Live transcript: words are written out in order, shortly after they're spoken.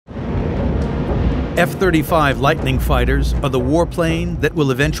F-35 Lightning fighters are the warplane that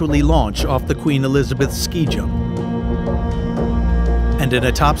will eventually launch off the Queen Elizabeth ski jump. And in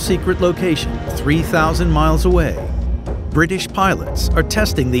a top-secret location 3,000 miles away, British pilots are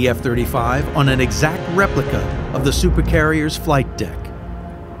testing the F-35 on an exact replica of the supercarrier's flight deck.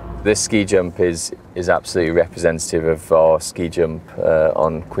 This ski jump is absolutely representative of our ski jump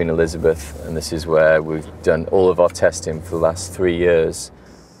on Queen Elizabeth, and this is where we've done all of our testing for the last 3 years.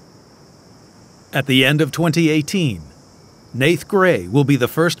 At the end of 2018, Nath Gray will be the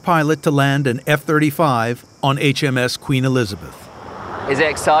first pilot to land an F-35 on HMS Queen Elizabeth. Is it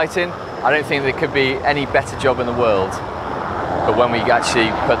exciting? I don't think there could be any better job in the world. But when we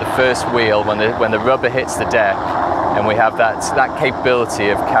actually put the first wheel, when the rubber hits the deck, and we have that capability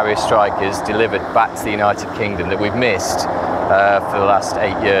of carrier strikers delivered back to the United Kingdom that we've missed for the last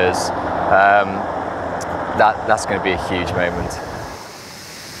 8 years, that's going to be a huge moment.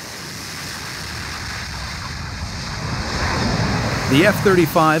 The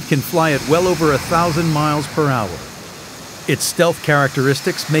F-35 can fly at well over 1,000 miles per hour. Its stealth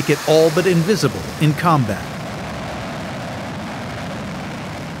characteristics make it all but invisible in combat.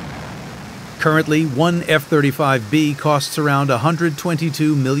 Currently, one F-35B costs around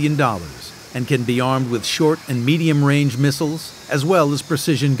 $122 million and can be armed with short and medium-range missiles as well as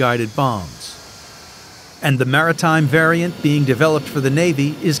precision-guided bombs. And the maritime variant being developed for the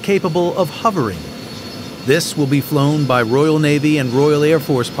Navy is capable of hovering. This will be flown by Royal Navy and Royal Air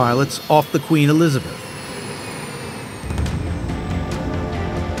Force pilots off the Queen Elizabeth.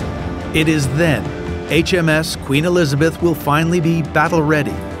 It is then HMS Queen Elizabeth will finally be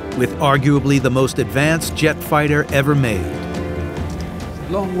battle-ready with arguably the most advanced jet fighter ever made. It's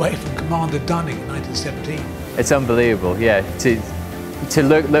a long way from Commander Dunning in 1917. It's unbelievable, yeah. To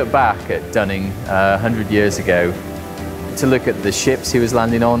look back at Dunning 100 years ago, to look at the ships he was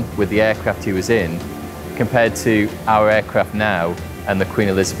landing on with the aircraft he was in, compared to our aircraft now and the Queen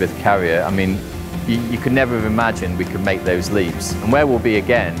Elizabeth carrier, I mean, you could never have imagined we could make those leaps. And where we'll be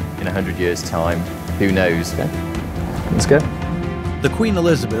again in 100 years' time, who knows? Okay. Let's go. The Queen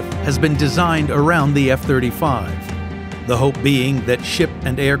Elizabeth has been designed around the F-35, the hope being that ship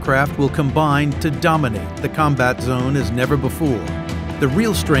and aircraft will combine to dominate the combat zone as never before. The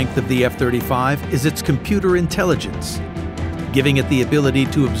real strength of the F-35 is its computer intelligence, giving it the ability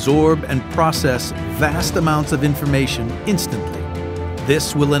to absorb and process vast amounts of information instantly.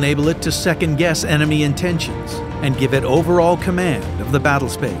 This will enable it to second-guess enemy intentions and give it overall command of the battle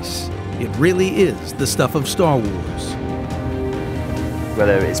space. It really is the stuff of Star Wars.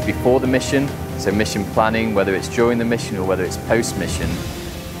 Whether it's before the mission, so mission planning, whether it's during the mission or whether it's post-mission,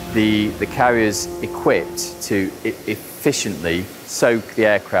 the carrier's equipped to efficiently soak the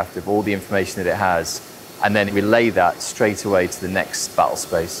aircraft of all the information that it has and then relay that straight away to the next battle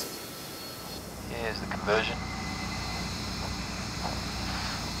space. Here's the conversion.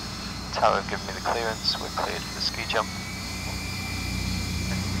 Tower have given me the clearance. We're cleared for the ski jump.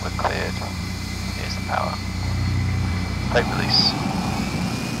 We're cleared. Here's the power. Plate release.